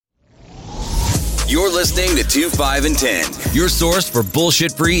You're listening to 2, 5, and 10, your source for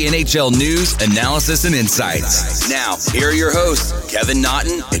bullshit-free NHL news, analysis, and insights. Now, here are your hosts, Kevin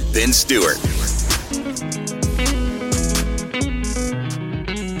Naughton and Ben Stewart.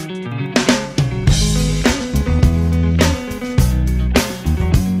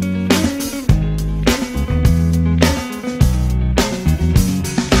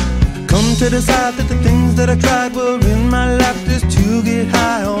 To decide that the things that I tried were in my life just to get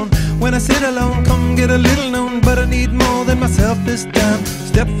high on. When I sit alone, come get a little known, but I need more than myself this time.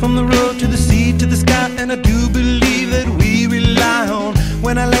 Step from the road to the sea to the sky, and I do believe that we rely on.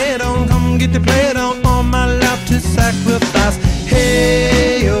 When I lay it on, come get to play it on, all my life to sacrifice.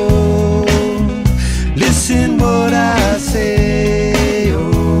 Hey, oh, listen what I say,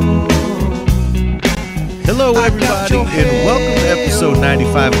 oh. Hello, everybody, and welcome to episode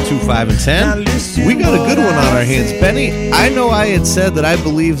 95 of 2, 5, and 10. We got a good one on our hands. Benny, I know I had said that I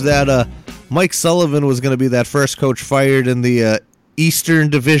believe that Mike Sullivan was going to be that first coach fired in the Eastern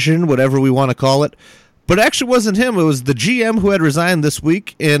Division, whatever we want to call it. But it actually wasn't him. It was the GM who had resigned this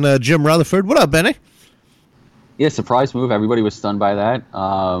week, in Jim Rutherford. What up, Benny? Yeah, surprise move. Everybody was stunned by that.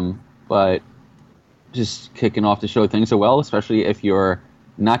 But just kicking off to show things are well, especially if you're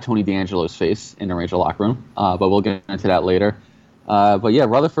not Tony D'Angelo's face in the Ranger locker room, but we'll get into that later. But yeah,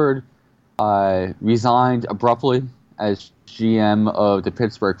 Rutherford resigned abruptly as GM of the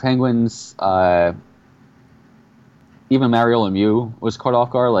Pittsburgh Penguins. Even Mario Lemieux was caught off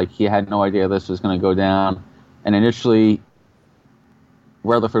guard, like he had no idea this was going to go down. And initially,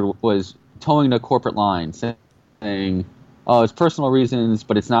 Rutherford was towing the corporate line, saying, "Oh, it's personal reasons,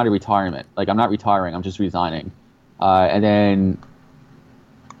 but it's not a retirement. Like I'm not retiring, I'm just resigning." And then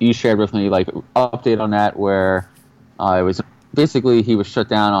you shared with me like an update on that where it was basically he was shut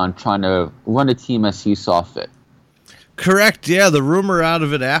down on trying to run a team as he saw fit. Correct. Yeah, the rumor out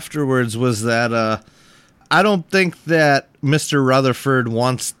of it afterwards was that I don't think that Mr. Rutherford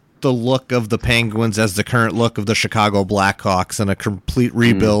wants the look of the Penguins as the current look of the Chicago Blackhawks and a complete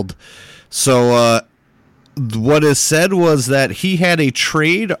rebuild. So what is said was that he had a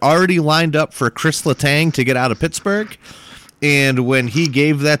trade already lined up for Chris Letang to get out of Pittsburgh. And when he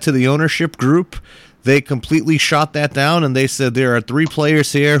gave that to the ownership group, they completely shot that down, and they said there are 3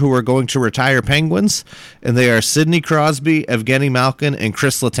 players here who are going to retire Penguins, and they are Sidney Crosby, Evgeny Malkin, and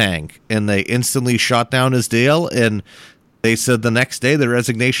Chris Letang. And they instantly shot down his deal, and they said the next day the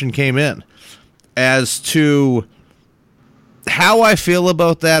resignation came in. As to how I feel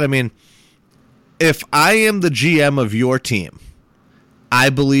about that, I mean, if I am the GM of your team, I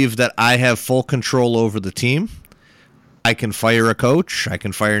believe that I have full control over the team. I can fire a coach. I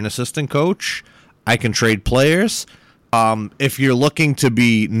can fire an assistant coach. I can trade players. If you're looking to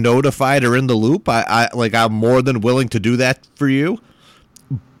be notified or in the loop, I'm more than willing to do that for you.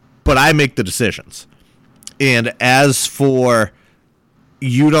 But I make the decisions. And as for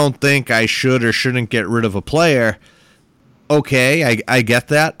you don't think I should or shouldn't get rid of a player, okay, I get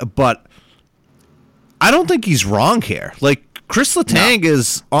that. But I don't think he's wrong here. Like, Chris Letang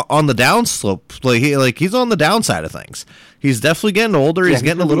is on the downslope. He's on the downside of things. He's definitely getting older. He's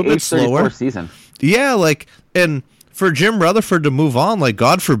getting a little bit slower. Season. Yeah, and for Jim Rutherford to move on,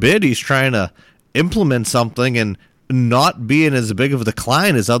 God forbid he's trying to implement something and not be in as big of a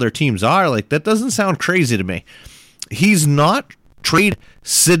decline as other teams are. That doesn't sound crazy to me. He's not trade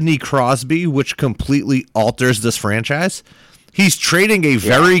Sidney Crosby, which completely alters this franchise. He's trading a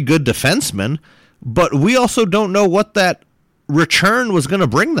very good defenseman, but we also don't know what that return was going to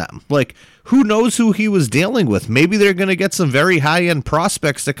bring them. Who knows who he was dealing with? Maybe they're going to get some very high-end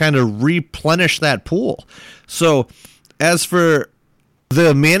prospects to kind of replenish that pool. So as for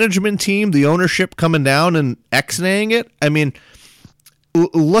the management team, the ownership coming down and ex-naying it, I mean,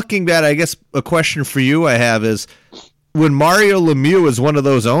 looking at, I guess a question for you I have is, when Mario Lemieux is one of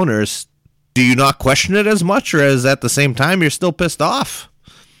those owners, do you not question it as much, or is at the same time you're still pissed off?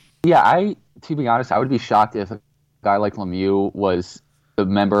 Yeah, to be honest, I would be shocked if a guy like Lemieux was a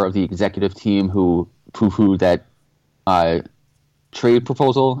member of the executive team who poo-pooed that trade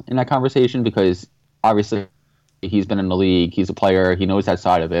proposal in that conversation, because obviously he's been in the league, he's a player, he knows that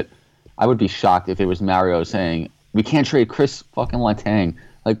side of it. I would be shocked if it was Mario saying, we can't trade Chris fucking Letang.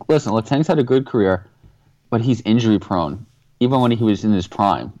 Listen, Letang's had a good career, but he's injury prone, even when he was in his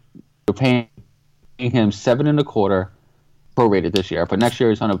prime. You're paying him $7.25 prorated this year, but next year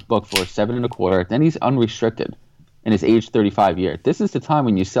he's on a book for $7.25. Then he's unrestricted in his age 35 year. This is the time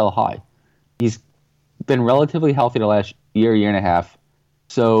when you sell high. He's been relatively healthy the last year and a half.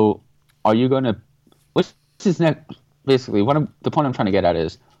 So are you going to, what's his next, basically, the point I'm trying to get at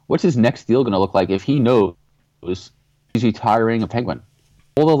is, what's his next deal going to look like if he knows he's retiring a Penguin?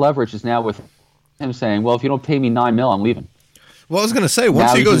 All the leverage is now with him saying, "Well, if you don't pay me $9 million, I'm leaving." Well, I was going to say,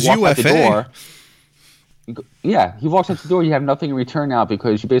 once Now he goes walk out the UFA, door, he walks out the door. You have nothing in return now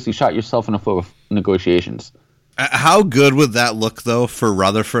because you basically shot yourself in the foot with negotiations. how good would that look, though, for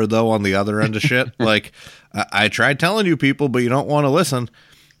Rutherford, though, on the other end of shit? Like, I tried telling you people, but you don't want to listen.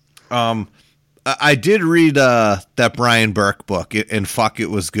 I did read that Brian Burke book, and fuck, it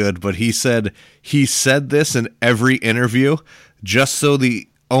was good, but he said this in every interview just so the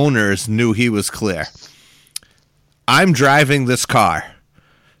owners knew he was clear. I'm driving this car.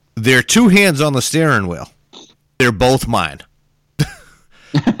 There are two hands on the steering wheel. They're both mine.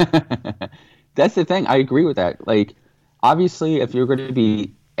 That's the thing. I agree with that. Like, obviously, if you're going to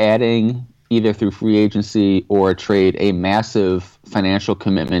be adding either through free agency or trade a massive financial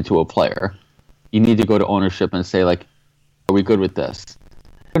commitment to a player, you need to go to ownership and say, like, are we good with this?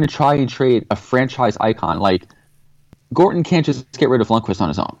 You're going to try and trade a franchise icon. Like, Gorton can't just get rid of Lundqvist on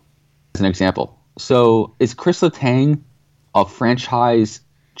his own, as an example. So is Chris Letang a franchise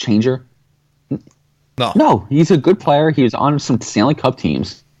changer? No, he's a good player. He was on some Stanley Cup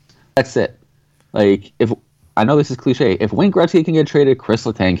teams. That's it. Like, if I know this is cliche, if Wayne Gretzky can get traded, Chris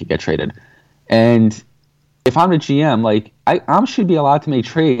Letang can get traded. And if I'm the GM, like, I should be allowed to make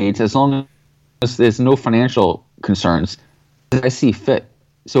trades as long as there's no financial concerns that I see fit.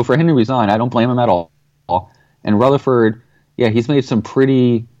 So for him to resign, I don't blame him at all. And Rutherford, yeah, he's made some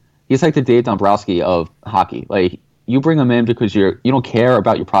pretty. He's like the Dave Dombrowski of hockey. Like, you bring him in because you don't care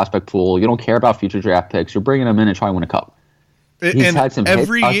about your prospect pool, you don't care about future draft picks. You're bringing him in and try to win a cup. He's had some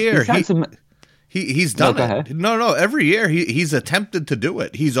every year. He's done it. No. Every year he's attempted to do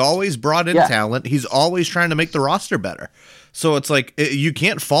it. He's always brought in talent. He's always trying to make the roster better. So it's like you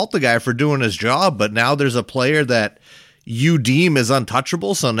can't fault the guy for doing his job. But now there's a player that you deem is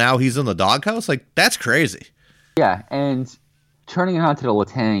untouchable. So now he's in the doghouse. Like, that's crazy. Yeah, and turning it on to the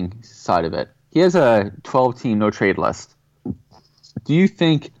Letang side of it, he has a 12-team no-trade list. Do you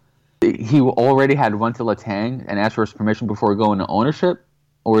think he already had went to Letang and asked for his permission before going to ownership?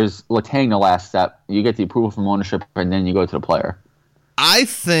 Or is Letang the last step? You get the approval from ownership, and then you go to the player. I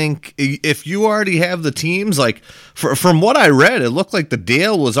think if you already have the teams, like, from what I read, it looked like the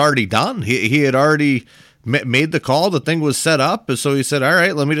deal was already done. He had already made the call. The thing was set up. So he said, all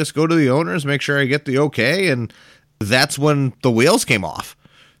right, let me just go to the owners, make sure I get the okay. And that's when the wheels came off.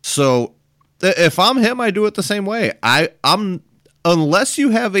 So if I'm him, I do it the same way. I'm unless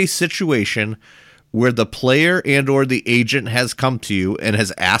you have a situation where the player and or the agent has come to you and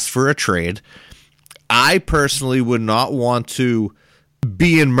has asked for a trade, I personally would not want to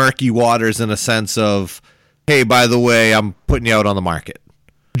be in murky waters in a sense of, hey, by the way, I'm putting you out on the market.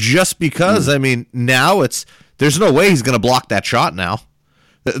 Just because, I mean, now there's no way he's going to block that shot now.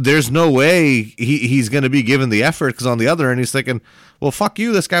 There's no way he's going to be given the effort, because on the other end, he's thinking, well, fuck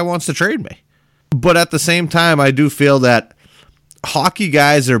you, this guy wants to trade me. But at the same time, I do feel that hockey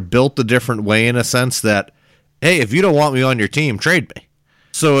guys are built a different way in a sense that, hey, if you don't want me on your team, trade me.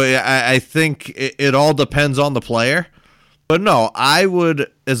 So I think it all depends on the player. But no, I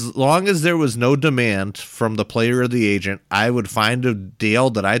would, as long as there was no demand from the player or the agent, I would find a deal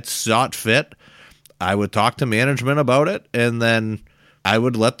that I'd sought fit. I would talk to management about it, and then I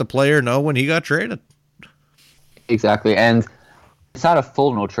would let the player know when he got traded. Exactly, and it's not a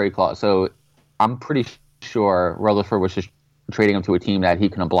full no trade clause, so I'm pretty sure Rutherford was just trading him to a team that he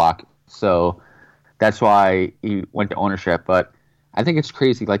couldn't block. So that's why he went to ownership. But I think it's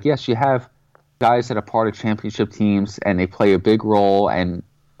crazy. Like, yes, you have guys that are part of championship teams and they play a big role and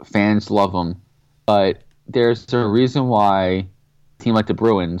fans love them. But there's a reason why a team like the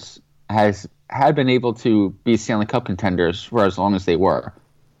Bruins had been able to be Stanley Cup contenders for as long as they were,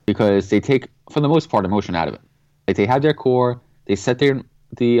 because they take, for the most part, emotion out of it. Like, they have their core, they set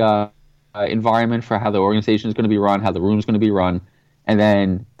the environment for how the organization is going to be run, how the room is going to be run, and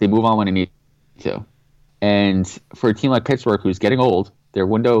then they move on when they need to. And for a team like Pittsburgh, who's getting old, their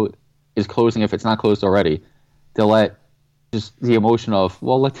window is closing if it's not closed already. They'll let just the emotion of,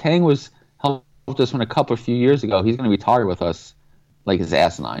 well, Letang helped us win a cup a few years ago. He's going to retire with us, like, it's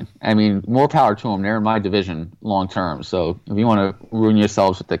asinine. I mean, more power to them. They're in my division long term. So if you want to ruin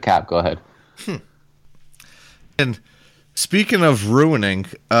yourselves with the cap, go ahead. And speaking of ruining,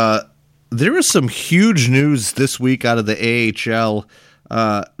 there was some huge news this week out of the AHL.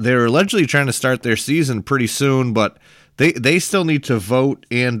 They're allegedly trying to start their season pretty soon, but they still need to vote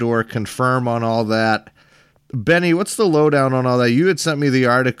and or confirm on all that. Benny, what's the lowdown on all that? You had sent me the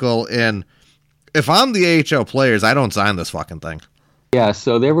article, and if I'm the AHL players, I don't sign this fucking thing. Yeah,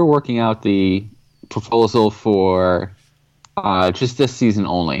 so they were working out the proposal for just this season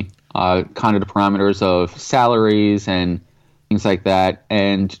only, kind of the parameters of salaries and things like that,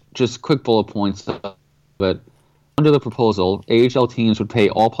 and just quick bullet points. But under the proposal, AHL teams would pay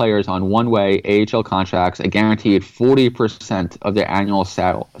all players on one-way AHL contracts a guaranteed 40% of their annual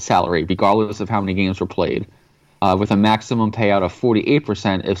salary, regardless of how many games were played, with a maximum payout of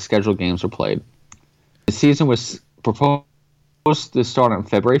 48% if scheduled games were played. The season was proposed to start on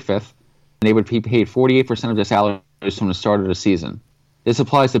February 5th, and they would be paid 48% of their salaries from the start of the season. This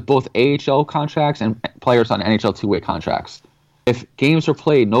applies to both AHL contracts and players on NHL two-way contracts. If games are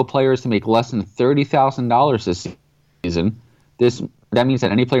played, no players to make less than $30,000 this season. That means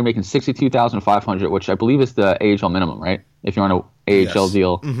that any player making $62,500, which I believe is the AHL minimum, right? If you're on an AHL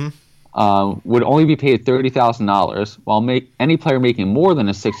deal, would only be paid $30,000, while any player making more than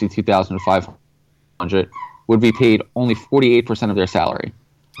a $62,500 would be paid only 48% of their salary.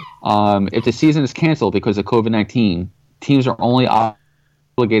 If the season is canceled because of COVID-19, teams are only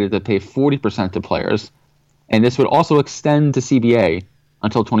obligated to pay 40% to players, and this would also extend to CBA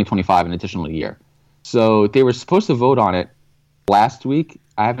until 2025, an additional year. So they were supposed to vote on it last week.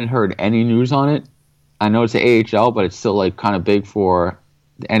 I haven't heard any news on it. I know it's the AHL, but it's still like kind of big for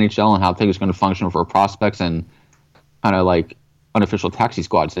the NHL and how things are going to function for prospects and kind of like unofficial taxi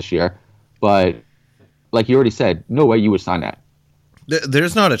squads this year. But like you already said, no way you would sign that.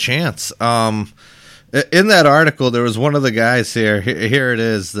 There's not a chance. In that article, there was one of the guys here. Here it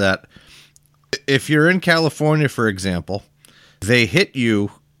is that if you're in California, for example, they hit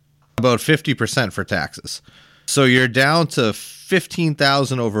you about 50% for taxes. So you're down to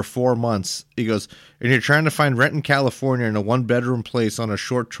 $15,000 over 4 months. He goes, and you're trying to find rent in California in a one-bedroom place on a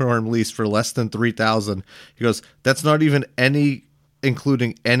short-term lease for less than $3,000. He goes, that's not even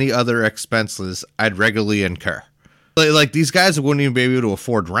including any other expenses I'd regularly incur. Like these guys wouldn't even be able to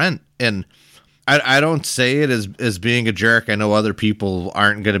afford rent. And I don't say it as being a jerk. I know other people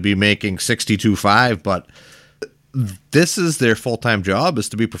aren't going to be making $62,500, but this is their full-time job, is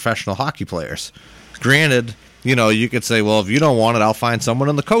to be professional hockey players. Granted, you could say, well, if you don't want it, I'll find someone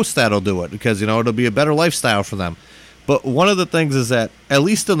on the coast that'll do it because, it'll be a better lifestyle for them. But one of the things is that, at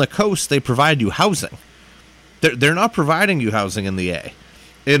least on the coast, they provide you housing. They're not providing you housing in the A.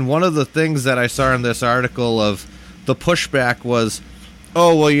 And one of the things that I saw in this article of the pushback was,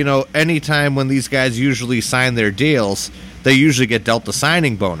 oh, well, anytime when these guys usually sign their deals, they usually get dealt the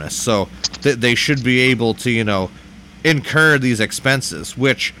signing bonus. So they should be able to, incur these expenses,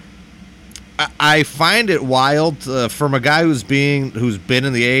 which I find it wild from a guy who's been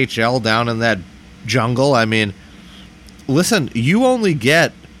in the AHL down in that jungle. I mean, listen, you only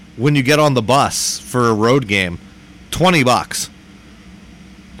get, when you get on the bus for a road game, $20.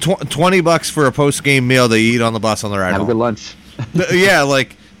 $20 for a post-game meal that you eat on the bus on the ride home. Have a good lunch. Yeah,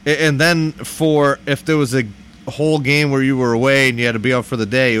 and then if there was a whole game where you were away and you had to be out for the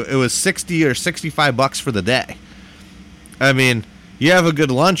day, it was $60 or $65 for the day. I mean, you have a good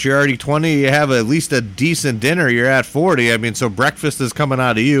lunch, you're already 20. You have at least a decent dinner, you're at 40. I mean, so breakfast is coming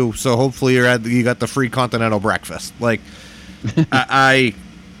out of you. So hopefully you got the free continental breakfast. Like, I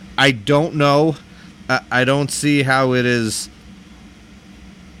don't know. I don't see how it is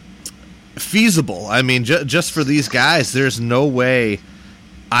feasible. I mean, just for these guys, there's no way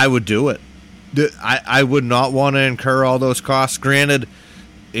I would do it. I would not want to incur all those costs. Granted,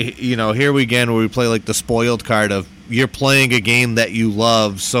 here we again where we play like the spoiled card of you're playing a game that you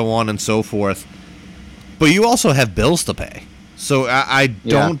love, so on and so forth. But you also have bills to pay. So I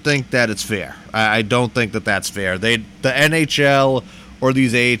don't think that it's fair. I don't think that that's fair. The NHL or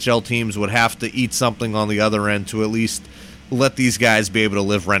these AHL teams would have to eat something on the other end to at least let these guys be able to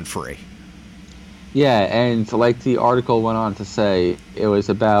live rent-free. Yeah, and like the article went on to say,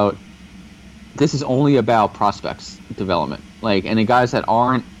 this is only about prospects development. And the guys that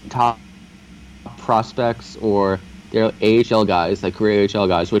aren't top prospects or they're AHL guys, like career AHL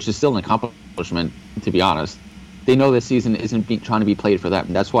guys, which is still an accomplishment, to be honest, they know this season isn't trying to be played for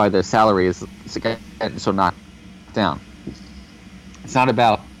them. That's why their salary is so knocked down. It's not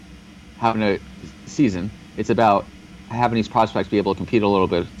about having a season. It's about having these prospects be able to compete a little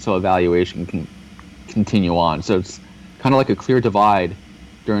bit so evaluation can continue on. So it's kind of like a clear divide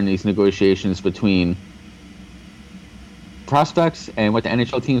during these negotiations between prospects and what the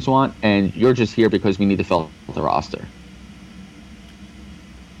NHL teams want, and you're just here because we need to fill the roster.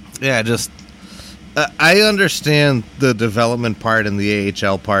 Yeah, I understand the development part and the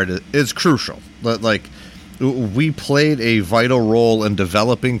AHL part is crucial. But we played a vital role in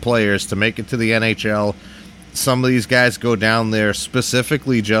developing players to make it to the NHL. Some of these guys go down there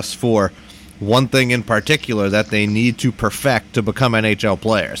specifically just for one thing in particular that they need to perfect to become NHL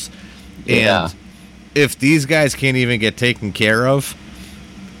players. Yeah. And if these guys can't even get taken care of,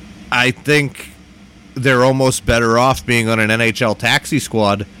 I think they're almost better off being on an NHL taxi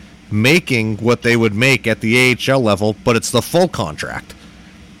squad, making what they would make at the AHL level, but it's the full contract.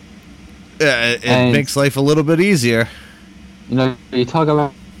 It makes life a little bit easier. You know, you talk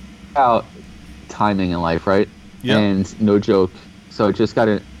about timing in life, right? Yeah. And no joke. So I just got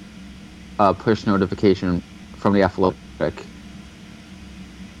a push notification from The Athletic.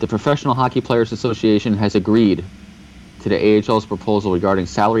 The Professional Hockey Players Association has agreed to the AHL's proposal regarding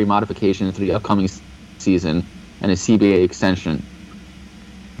salary modification for the upcoming season and a CBA extension.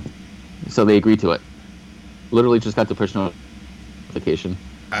 So they agreed to it. Literally just got the push notification.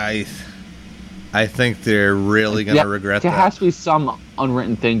 I think they're really going to regret that. There has to be some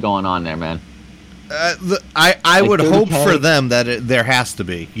unwritten thing going on there, man. I would hope for them that there has to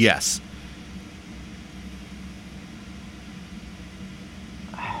be, yes.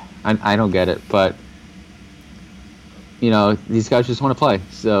 I don't get it, but you know, these guys just want to play,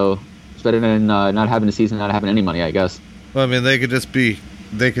 so it's better than not having a season, not having any money, I guess. Well, I mean, they could just be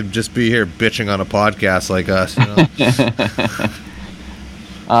here bitching on a podcast like us, you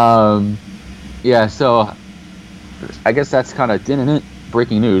know? Yeah, so I guess that's kind of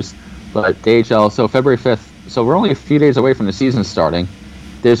breaking news. But DHL, so February 5th, so we're only a few days away from the season starting.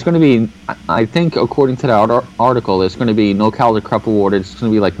 There's going to be, I think, according to that article, there's going to be no Calder Cup awarded. It's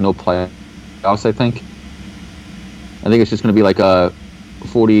going to be like no playoffs, I think. I think it's just going to be like a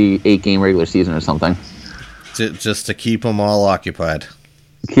 48-game regular season or something. Just to keep them all occupied.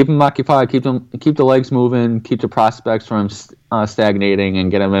 Keep them occupied, keep the legs moving, keep the prospects from stagnating, and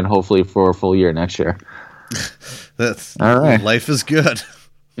get them in hopefully for a full year next year. That's all right. Life is good.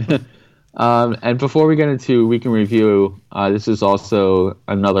 And before we get into week in review, this is also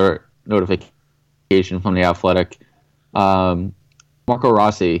another notification from The Athletic. Marco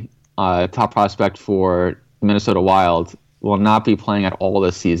Rossi, top prospect for Minnesota Wild, will not be playing at all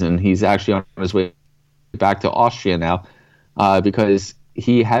this season. He's actually on his way back to Austria now because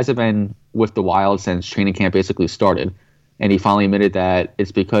he hasn't been with the Wild since training camp basically started. And he finally admitted that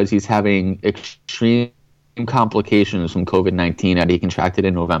it's because he's having extreme complications from COVID-19 that he contracted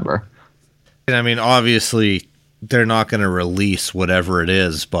in November. And I mean, obviously, they're not going to release whatever it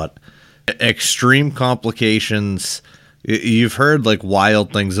is, but extreme complications, you've heard like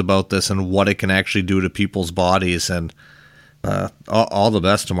wild things about this and what it can actually do to people's bodies, and all the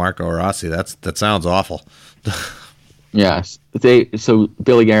best to Marco Rossi. That sounds awful. Yes. So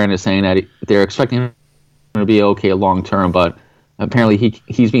Billy Guerin is saying that they're expecting him to be okay long term, but apparently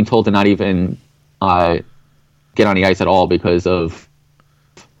he's being told to not even get on the ice at all because of,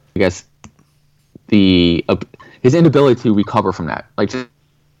 I guess, his inability to recover from that. Like just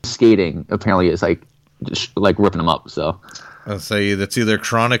skating apparently is like ripping him up. So I'll say that's either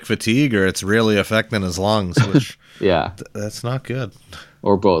chronic fatigue or it's really affecting his lungs, which yeah, that's not good.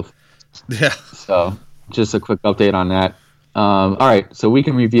 Or both. Yeah. So just a quick update on that. All right, so week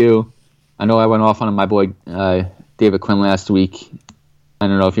in review. I know I went off on my boy David Quinn last week. I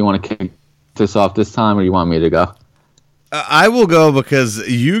don't know if you want to kick this off this time or you want me to go. I will go because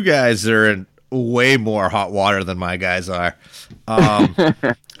you guys are in way more hot water than my guys are.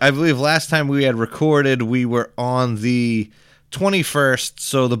 I believe last time we had recorded, we were on the 21st,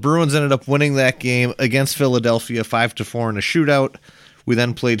 so the Bruins ended up winning that game against Philadelphia 5-4 in a shootout. We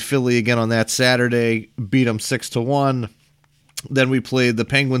then played Philly again on that Saturday, beat them 6-1. Then we played the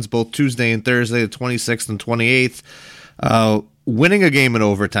Penguins both Tuesday and Thursday, the 26th and 28th, winning a game in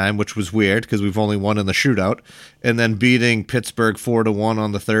overtime, which was weird because we've only won in the shootout, and then beating Pittsburgh 4-1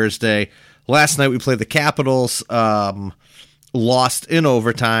 on the Thursday. Last night we played the Capitals, lost in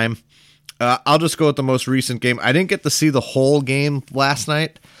overtime. I'll just go with the most recent game. I didn't get to see the whole game last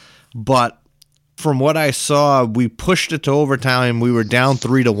night, but from what I saw, we pushed it to overtime. We were down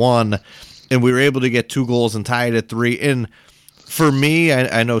 3-1, and we were able to get 2 goals and tie it at 3. And for me,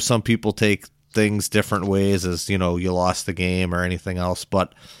 I know some people take things different ways, as you know, you lost the game or anything else,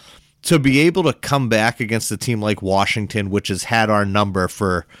 but to be able to come back against a team like Washington, which has had our number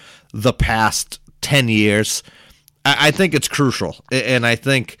for the past 10 years, I think it's crucial. And I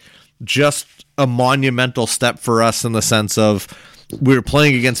think just a monumental step for us in the sense of we were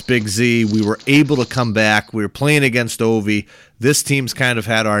playing against Big Z. We were able to come back. We were playing against Ovi. This team's kind of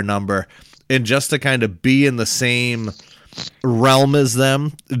had our number. And just to kind of be in the same realm as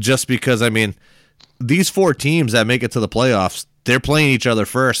them, just because, I mean, these 4 teams that make it to the playoffs, they're playing each other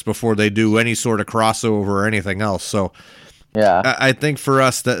first before they do any sort of crossover or anything else. So yeah, I think for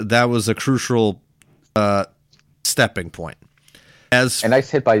us that was a crucial stepping point. As a nice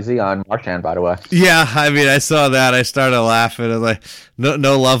hit by Z on Marchand, by the way. Yeah, I mean, I saw that. I started laughing. I'm like,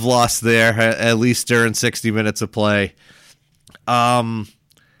 no love lost there, at least during 60 minutes of play.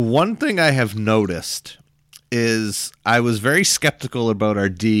 One thing I have noticed is I was very skeptical about our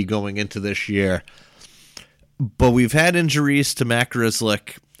D going into this year, but we've had injuries to Matt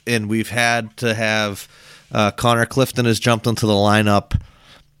Grzelcyk, and we've had to have Connor Clifton has jumped into the lineup.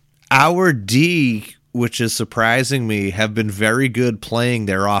 Our D, which is surprising me, have been very good playing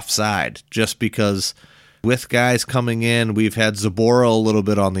their offside, just because with guys coming in, we've had Zabora a little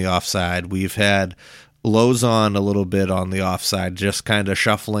bit on the offside. We've had Lozon a little bit on the offside, just kind of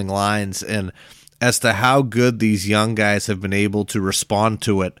shuffling lines. And as to how good these young guys have been able to respond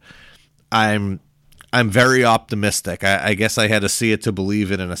to it, I'm very optimistic. I guess I had to see it to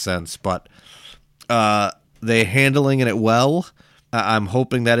believe it in a sense, but they're handling it well. I'm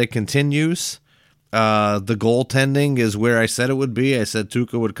hoping that it continues. The goaltending is where I said it would be. I said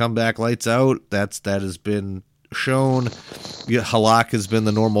Tuukka would come back lights out. That has been shown. Halak has been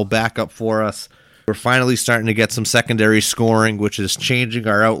the normal backup for us. We're finally starting to get some secondary scoring, which is changing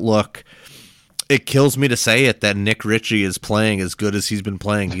our outlook. It kills me to say it that Nick Ritchie is playing as good as he's been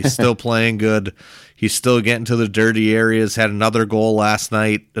playing. He's still playing good. He's still getting to the dirty areas. Had another goal last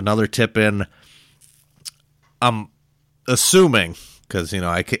night, another tip in. I'm assuming, because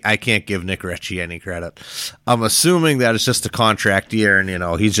I can't give Nick Ritchie any credit. I'm assuming that it's just a contract year,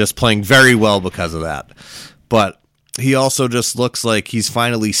 and he's just playing very well because of that. But he also just looks like he's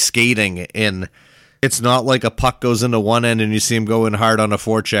finally skating in. It's not like a puck goes into one end and you see him go in hard on a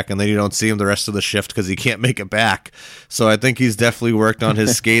forecheck and then you don't see him the rest of the shift because he can't make it back. So I think he's definitely worked on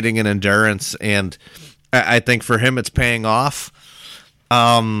his skating and endurance, and I think for him it's paying off.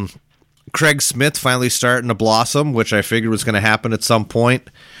 Craig Smith finally starting to blossom, which I figured was going to happen at some point.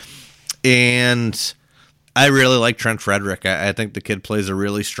 And I really like Trent Frederick. I think the kid plays a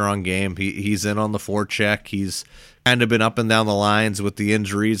really strong game. He's in on the forecheck. He's kind of been up and down the lines with the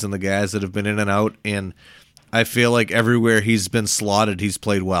injuries and the guys that have been in and out, and I feel like everywhere he's been slotted, he's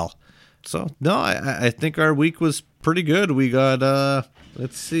played well. So, no, I think our week was pretty good. We got,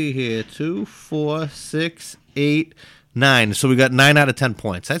 let's see here, 2, 4, 6, 8, 9. So we got 9 out of 10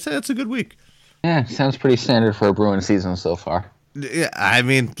 points. I'd say that's a good week. Yeah, sounds pretty standard for a Bruins season so far. Yeah, I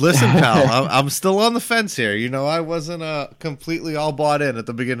mean, listen, pal, I'm still on the fence here. I wasn't completely all bought in at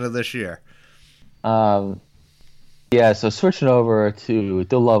the beginning of this year. Yeah, so switching over to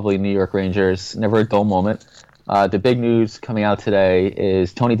the lovely New York Rangers, never a dull moment. The big news coming out today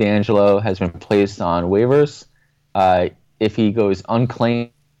is Tony DeAngelo has been placed on waivers. If he goes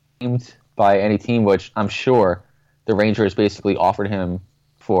unclaimed by any team, which I'm sure the Rangers basically offered him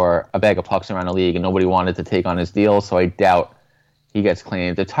for a bag of pucks around the league and nobody wanted to take on his deal, so I doubt he gets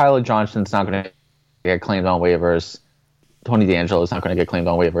claimed. If Tyler Johnson's not going to get claimed on waivers, Tony DeAngelo is not going to get claimed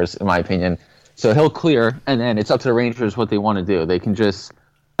on waivers, in my opinion. So he'll clear, and then it's up to the Rangers what they want to do. They can just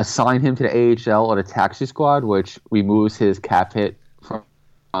assign him to the AHL or the taxi squad, which removes his cap hit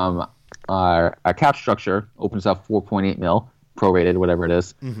from our cap structure, opens up $4.8 million, prorated, whatever it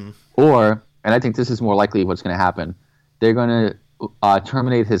is. Mm-hmm. Or, and I think this is more likely what's going to happen, they're going to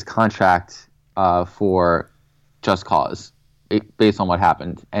terminate his contract for just cause, based on what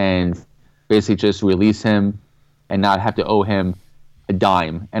happened, and basically just release him and not have to owe him a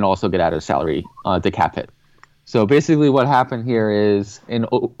dime and also get out of salary, the cap hit. So basically what happened here is in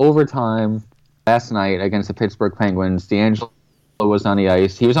overtime last night against the Pittsburgh Penguins, DeAngelo was on the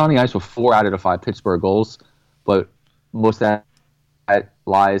ice. He was on the ice for 4 out of the 5 Pittsburgh goals, but most of that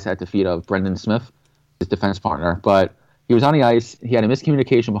lies at the feet of Brendan Smith, his defense partner. But he was on the ice. He had a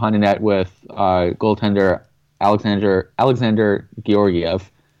miscommunication behind the net with goaltender Alexander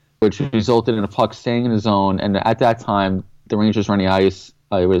Georgiev, which resulted in a puck staying in the zone. And at that time, the Rangers were on the ice.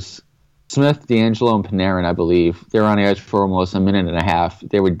 It was Smith, DeAngelo, and Panarin, I believe. They were on the ice for almost a minute and a half.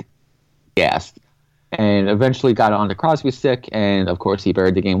 They were gassed. And eventually got onto Crosby's stick, and of course he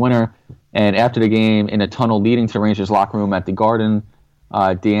buried the game winner. And after the game, in a tunnel leading to Rangers locker room at the Garden,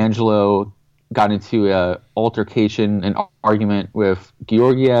 DeAngelo got into an altercation, an argument with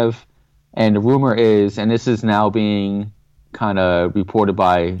Georgiev. And the rumor is, and this is now being kind of reported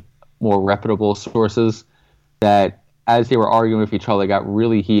by more reputable sources, that as they were arguing with each other, they got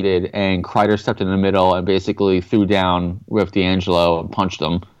really heated, and Kreider stepped in the middle and basically threw down with DeAngelo and punched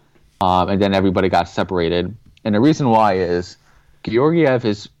him. And then everybody got separated. And the reason why is Georgiev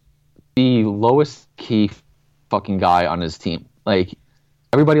is the lowest key fucking guy on his team. Like,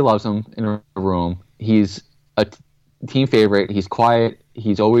 everybody loves him in a room. He's a team favorite. He's quiet.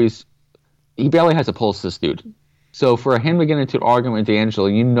 He barely has a pulse, this dude. So for him to get into an argument with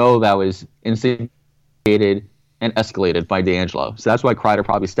DeAngelo, that was instigated and escalated by DeAngelo. So that's why Kreider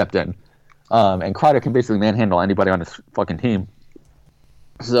probably stepped in. And Kreider can basically manhandle anybody on his fucking team.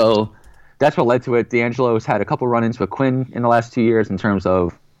 So that's what led to it. DeAngelo has had a couple run-ins with Quinn in the last 2 years in terms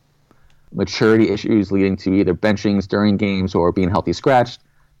of maturity issues leading to either benchings during games or being healthy scratched.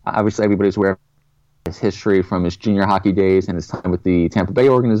 Obviously, everybody's aware of his history from his junior hockey days and his time with the Tampa Bay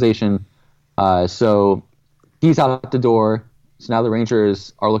organization. So he's out the door. So now the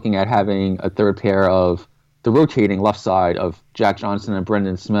Rangers are looking at having a third pair of the rotating left side of Jack Johnson and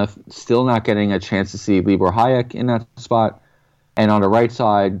Brendan Smith, still not getting a chance to see Libor Hayek in that spot. And on the right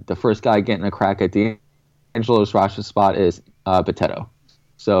side, the first guy getting a crack at D'Angelo Rosh's spot is Boteto.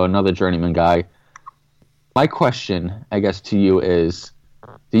 So another journeyman guy. My question, I guess, to you is,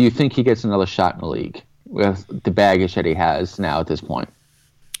 do you think he gets another shot in the league with the baggage that he has now at this point?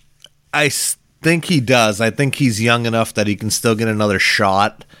 I think he does. I think he's young enough that he can still get another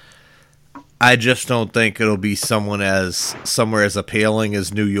shot. I just don't think it'll be somewhere as appealing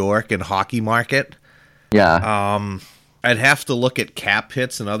as New York and hockey market. Yeah. I'd have to look at cap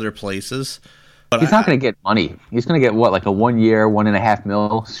hits in other places. But he's not going to get money. He's going to get what, like a 1 year, $1.5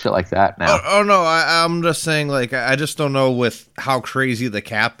 million, shit like that now. Oh no, I'm just saying, like, I just don't know with how crazy the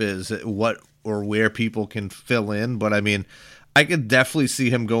cap is, what or where people can fill in. But I mean, I could definitely see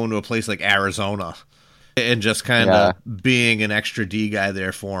him going to a place like Arizona and just kind of being an extra D guy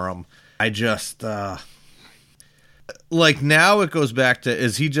there for him. I just like, now it goes back to,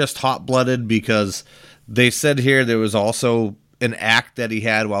 is he just hot-blooded because they said here there was also an act that he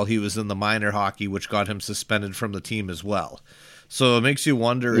had while he was in the minor hockey, which got him suspended from the team as well. So it makes you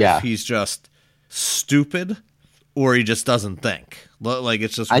wonder if he's just stupid or he just doesn't think. Like,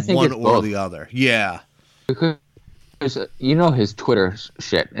 it's just one or both. The other. Yeah. Because, you know, his Twitter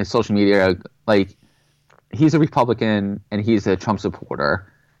shit and social media, like, he's a Republican and he's a Trump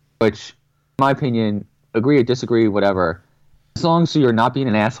supporter, which, in my opinion, agree or disagree, whatever, as long as you're not being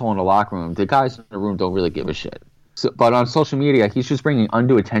an asshole in the locker room, the guys in the room don't really give a shit. So, but on social media, he's just bringing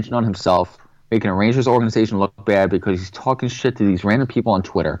undue attention on himself, making a Rangers organization look bad because he's talking shit to these random people on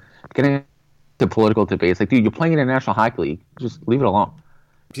Twitter, getting into political debates. Like, dude, you're playing in a National Hockey League. Just leave it alone.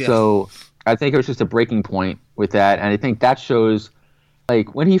 Yeah. So I think it was just a breaking point with that. And I think that shows,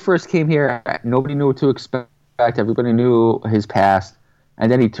 like, when he first came here, nobody knew what to expect. Everybody knew his past.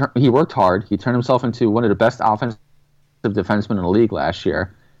 And then he worked hard. He turned himself into one of the best offensive defensemen in the league last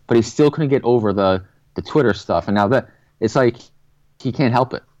year. But he still couldn't get over the Twitter stuff, and now that it's like he can't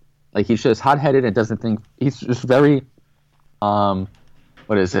help it. Like, he's just hot-headed and doesn't think. He's just very, what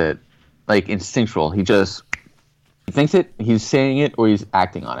is it? Like, instinctual. He thinks it, he's saying it, or he's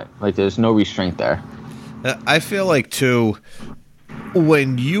acting on it. Like, there's no restraint there. I feel like, too,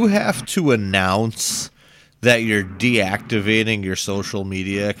 when you have to announce that you're deactivating your social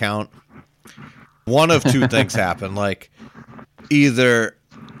media account, one of two things happen. Like, either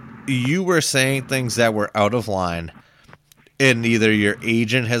you were saying things that were out of line, and either your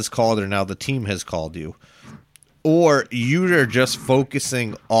agent has called or now the team has called you, or you are just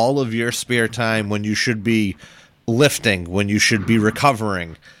focusing all of your spare time when you should be lifting, when you should be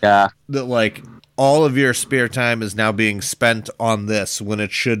recovering. Yeah. That, like, all of your spare time is now being spent on this when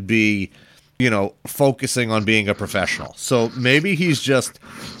it should be, you know, focusing on being a professional. So maybe he's just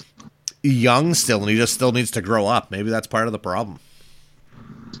young still and he just still needs to grow up. Maybe that's part of the problem.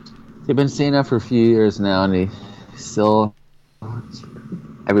 They've been saying that for a few years now, and he still,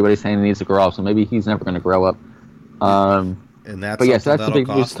 everybody's saying he needs to grow up, so maybe he's never going to grow up. And that's the big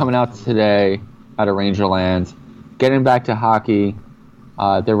news coming out today out of Rangerland. Getting back to hockey,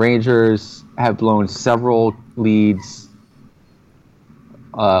 the Rangers have blown several leads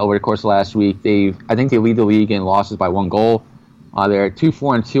over the course of last week. I think they lead the league in losses by 1 goal. They're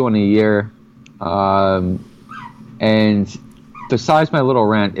 2-4-2 on the year, and besides my little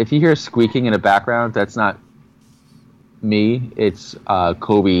rant, if you hear squeaking in the background, that's not me. It's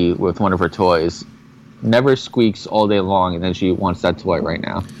Kobe with one of her toys. Never squeaks all day long, and then she wants that toy right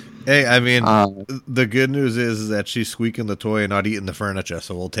now. Hey, I mean, the good news is that she's squeaking the toy and not eating the furniture,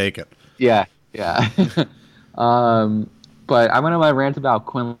 so we'll take it. Yeah. But I went on my rant about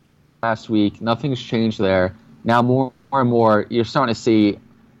Quinn last week. Nothing's changed there. Now more and more, you're starting to see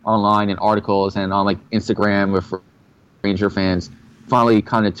online in articles and on, like, Instagram with Ranger fans finally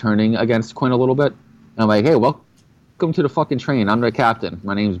kind of turning against Quinn a little bit. And I'm like, hey, welcome to the fucking train. I'm the captain.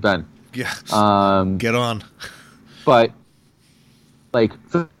 My name's Ben. Yeah. Get on. But, like,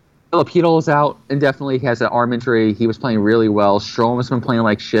 Filipino is out indefinitely. He has an arm injury. He was playing really well. Strome has been playing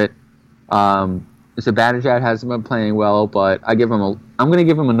like shit. Zibanejad hasn't been playing well, but I'm going to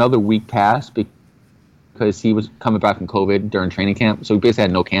give him another week pass because he was coming back from COVID during training camp. So he basically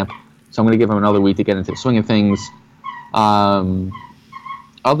had no camp. So I'm going to give him another week to get into the swing of things. Other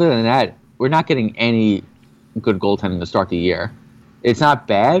than that, we're not getting any good goaltending to start the year. It's not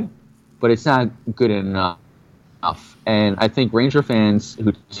bad, but it's not good enough. And I think Ranger fans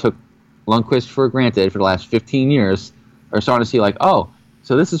who took Lundqvist for granted for the last 15 years are starting to see like, oh,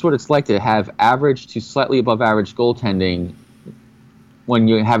 so this is what it's like to have average to slightly above average goaltending when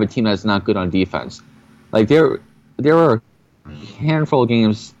you have a team that's not good on defense. Like there were a handful of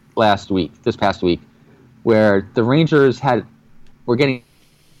games this past week, where the Rangers were getting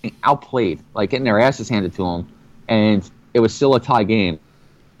outplayed, like getting their asses handed to them, and it was still a tie game,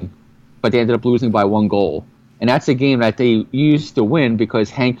 but they ended up losing by 1 goal. And that's a game that they used to win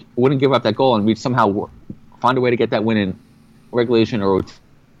because Hank wouldn't give up that goal, and we'd somehow find a way to get that win in regulation or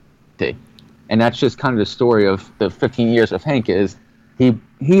OT. And that's just kind of the story of the 15 years of Hank is he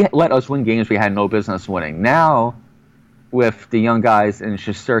let us win games we had no business winning. Now, with the young guys in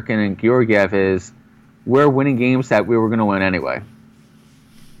Shesterkin and Georgiev, we're winning games that we were going to win anyway.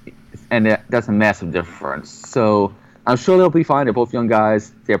 And that's a massive difference. So I'm sure they'll be fine. They're both young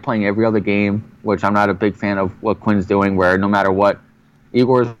guys. They're playing every other game, which I'm not a big fan of what Quinn's doing, where no matter what,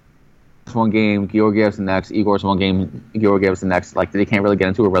 Igor's one game, Georgiev's the next, Igor's one game, Georgiev's the next. Like, they can't really get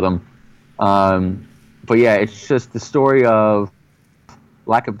into a rhythm. But yeah, it's just the story of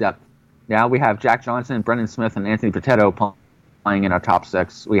lack of depth. Now we have Jack Johnson, Brendan Smith, and Anthony Potato playing in our top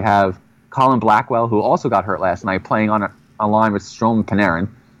 6. We have Colin Blackwell, who also got hurt last night, playing on a line with Strome and Panarin.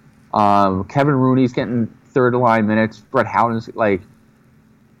 Kevin Rooney's getting third-line minutes. Brett Howden's, like,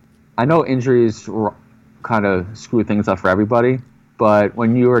 I know injuries kind of screw things up for everybody, but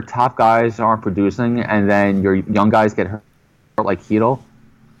when your top guys aren't producing and then your young guys get hurt like Hedl,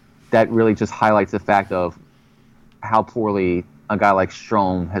 that really just highlights the fact of how poorly a guy like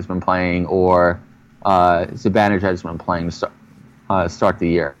Strome has been playing or Zibanejad has been playing to start the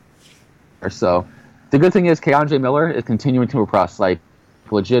year. So the good thing is Keandre Miller is continuing to impress, like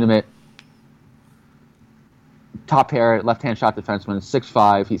legitimate top pair left-hand shot defenseman,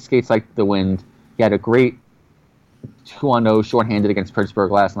 6'5". He skates like the wind. He had a great 2-on-0 shorthanded against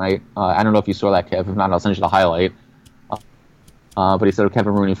Pittsburgh last night. I don't know if you saw that, Kev. If not, I'll send you the highlight. But he said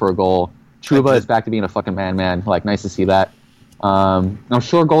Kevin Rooney for a goal. Trouba is back to being a fucking man. Like, nice to see that. I'm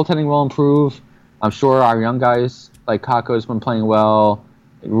sure goaltending will improve. I'm sure our young guys, like Kakko, has been playing well.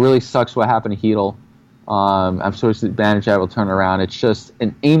 It really sucks what happened to Hedl. I'm sure Zibanejad will turn around. It's just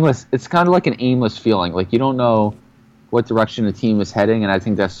it's kind of like an aimless feeling. Like, you don't know what direction the team is heading, and I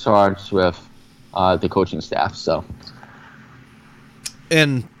think that starts with the coaching staff. So,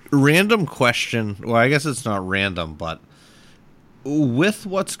 and random question, well, I guess it's not random, but with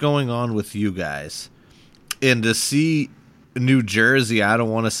what's going on with you guys, and to see New Jersey, I don't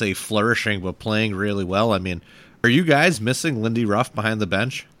want to say flourishing, but playing really well, I mean, are you guys missing Lindy Ruff behind the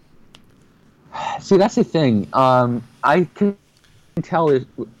bench? See, that's the thing. I can tell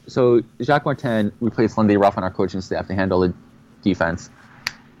so Jacques Martin replaced Lindy Ruff on our coaching staff to handle the defense.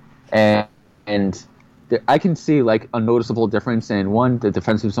 And I can see, like, a noticeable difference in, one, the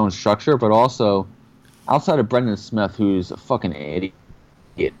defensive zone structure, but also outside of Brendan Smith, who's a fucking idiot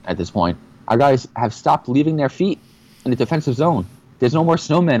at this point, our guys have stopped leaving their feet in the defensive zone. There's no more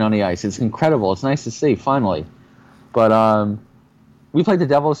snowmen on the ice. It's incredible. It's nice to see, finally. But we played the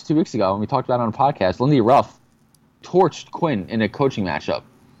Devils 2 weeks ago, and we talked about it on a podcast. Lindy Ruff torched Quinn in a coaching matchup.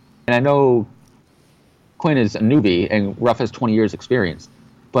 And I know Quinn is a newbie, and Ruff has 20 years experience.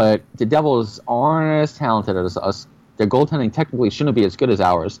 But the Devils aren't as talented as us. Their goaltending technically shouldn't be as good as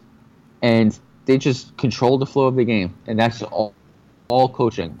ours. And they just control the flow of the game. And that's all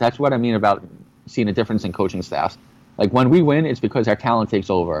coaching. That's what I mean about seeing a difference in coaching staffs. Like, when we win, it's because our talent takes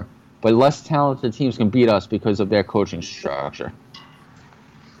over. But less talented teams can beat us because of their coaching structure.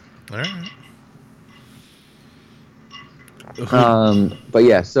 All right. But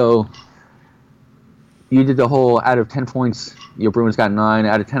yeah, so you did the whole out of 10 points, your Bruins got 9.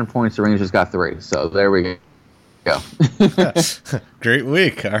 Out of 10 points, the Rangers got 3. So there we go. Great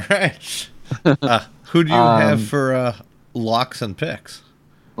week. All right. Who do you have for locks and picks?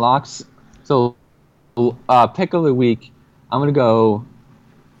 Locks. So pick of the week, I'm going to go,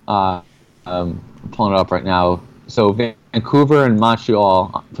 I'm pulling it up right now. So Vancouver and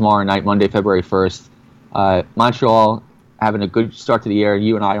Montreal tomorrow night, Monday, February 1st. Montreal having a good start to the year.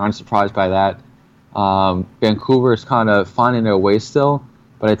 You and I aren't surprised by that. Vancouver is kind of finding their way still,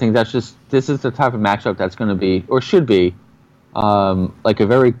 but I think this is the type of matchup that's going to be, or should be, like a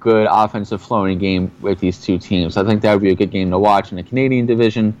very good offensive flowing game with these two teams. I think that would be a good game to watch in the Canadian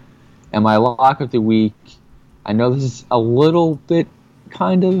division. And my lock of the week, I know this is a little bit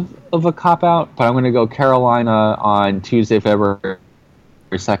kind of a cop-out, but I'm going to go Carolina on Tuesday, February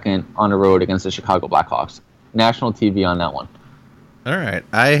 2nd on the road against the Chicago Blackhawks. National TV on that one. All right.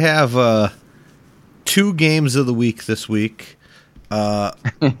 I have 2 games of the week this week.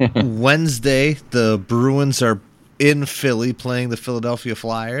 Wednesday, the Bruins are in Philly playing the Philadelphia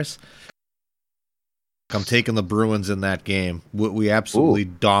Flyers. I'm taking the Bruins in that game. We absolutely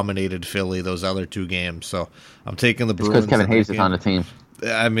dominated Philly those other 2 games, so I'm taking the Bruins. Because Kevin Hayes is on the team.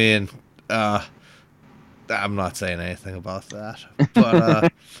 I mean, I'm not saying anything about that.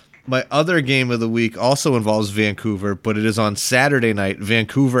 But my other game of the week also involves Vancouver, but it is on Saturday night.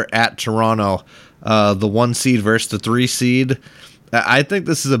 Vancouver at Toronto, the 1 seed versus the 3 seed. I think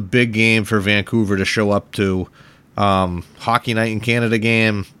this is a big game for Vancouver to show up to. Hockey Night in Canada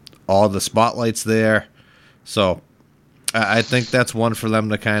game, all the spotlights there. So I think that's one for them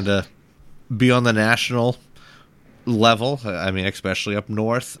to kind of be on the national level. I mean, especially up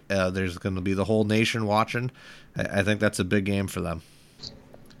north. There's going to be the whole nation watching. I think that's a big game for them.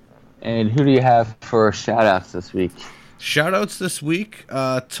 And who do you have for shout-outs this week? Shout-outs this week.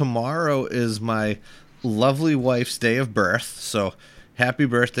 Tomorrow is my lovely wife's day of birth. So happy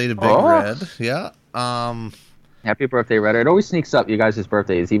birthday to Big Red. Yeah. Happy birthday, Red. It always sneaks up you guys'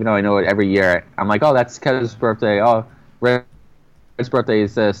 birthdays, even though I know it every year. I'm like, oh, that's Ked's birthday. Oh, Red's birthday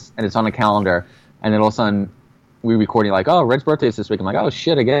is this, and it's on the calendar. And then all of a sudden, we record, like, oh, Red's birthday is this week. I'm like, oh,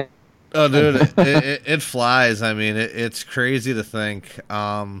 shit, again. Oh, dude, it flies. I mean, it's crazy to think.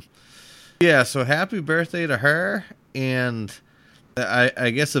 Yeah, so happy birthday to her, and I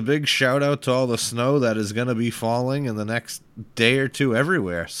guess a big shout-out to all the snow that is going to be falling in the next day or 2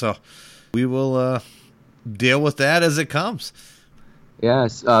 everywhere. So we will... deal with that as it comes.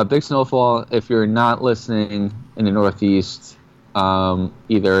 Yes, big snowfall. If you're not listening in the Northeast,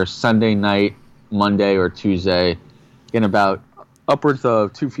 either Sunday night, Monday, or Tuesday, getting about upwards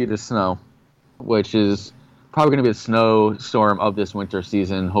of 2 feet of snow, which is probably going to be a snowstorm of this winter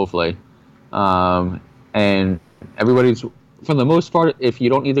season, hopefully. And everybody's, for the most part, if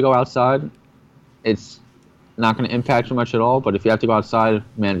you don't need to go outside, it's not going to impact you much at all. But if you have to go outside,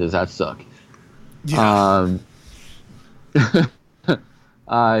 man, does that suck. Yeah.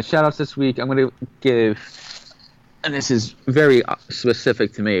 Shout outs this week. I'm going to give, and this is very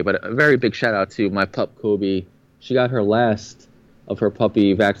specific to me, but a very big shout out to my pup, Kobe. She got her last of her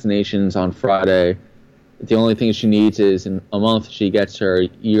puppy vaccinations on Friday. The only thing she needs is in a month she gets her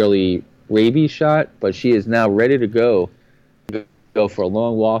yearly rabies shot, but she is now ready to go for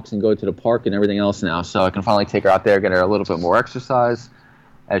long walks and go to the park and everything else now. So I can finally take her out there, get her a little bit more exercise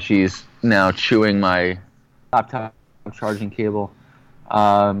as she's now chewing my laptop charging cable.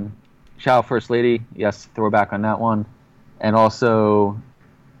 Shout out First Lady. Yes, throwback on that one. And also,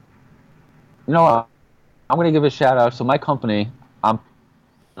 you know what? I'm going to give a shout out. So my company,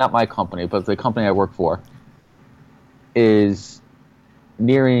 not my company, but the company I work for, is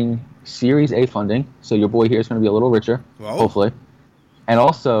nearing Series A funding. So your boy here is going to be a little richer, hopefully. And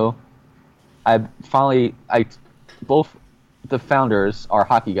also, both the founders are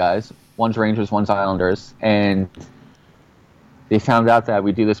hockey guys. One's Rangers, one's Islanders, and they found out that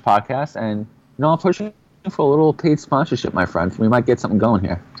we do this podcast, and I'm pushing for a little paid sponsorship, my friend. We might get something going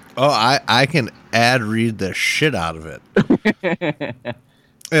here. Oh, I can ad read the shit out of it.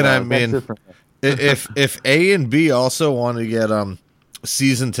 And I mean, if A and B also want to get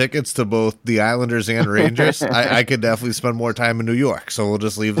season tickets to both the Islanders and Rangers, I could definitely spend more time in New York. So we'll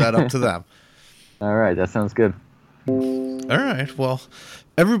just leave that up to them. All right, that sounds good. All right, well,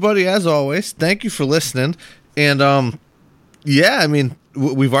 everybody, as always, thank you for listening. And yeah, I mean,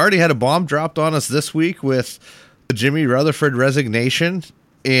 we've already had a bomb dropped on us this week with the Jimmy Rutherford resignation,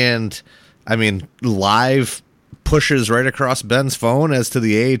 and I mean, live pushes right across Ben's phone as to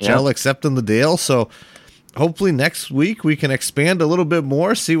the AHL accepting the deal. So hopefully next week we can expand a little bit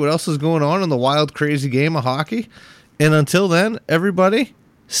more, see what else is going on in the wild, crazy game of hockey. And until then, everybody,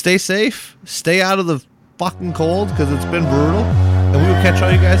 stay safe, stay out of the fucking cold, because it's been brutal, and we will catch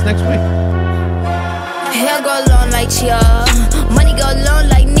all you guys next week. Hair go long like Chia, money go long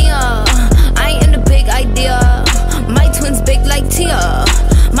like Nia. I am the big idea. My twins big like Tia.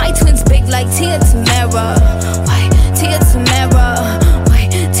 My twins big like Tia Tamara. Why Tia Tamara? Why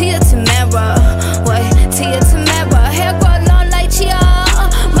Tia Tamara? Why Tia Tamara? Hair go long like Chia,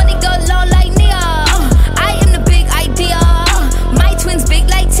 money go long like Nia. I am the big idea. My twins big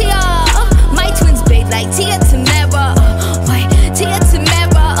like Tia. My twins big like Tia Tamara. Why Tia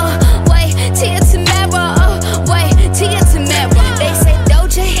Tamara? Why Tia Tamara? Why Tia Tamara? They said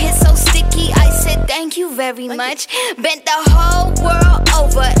Doja hit so sticky. I said thank you very much. Bent the whole world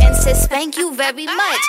over and said thank you very much.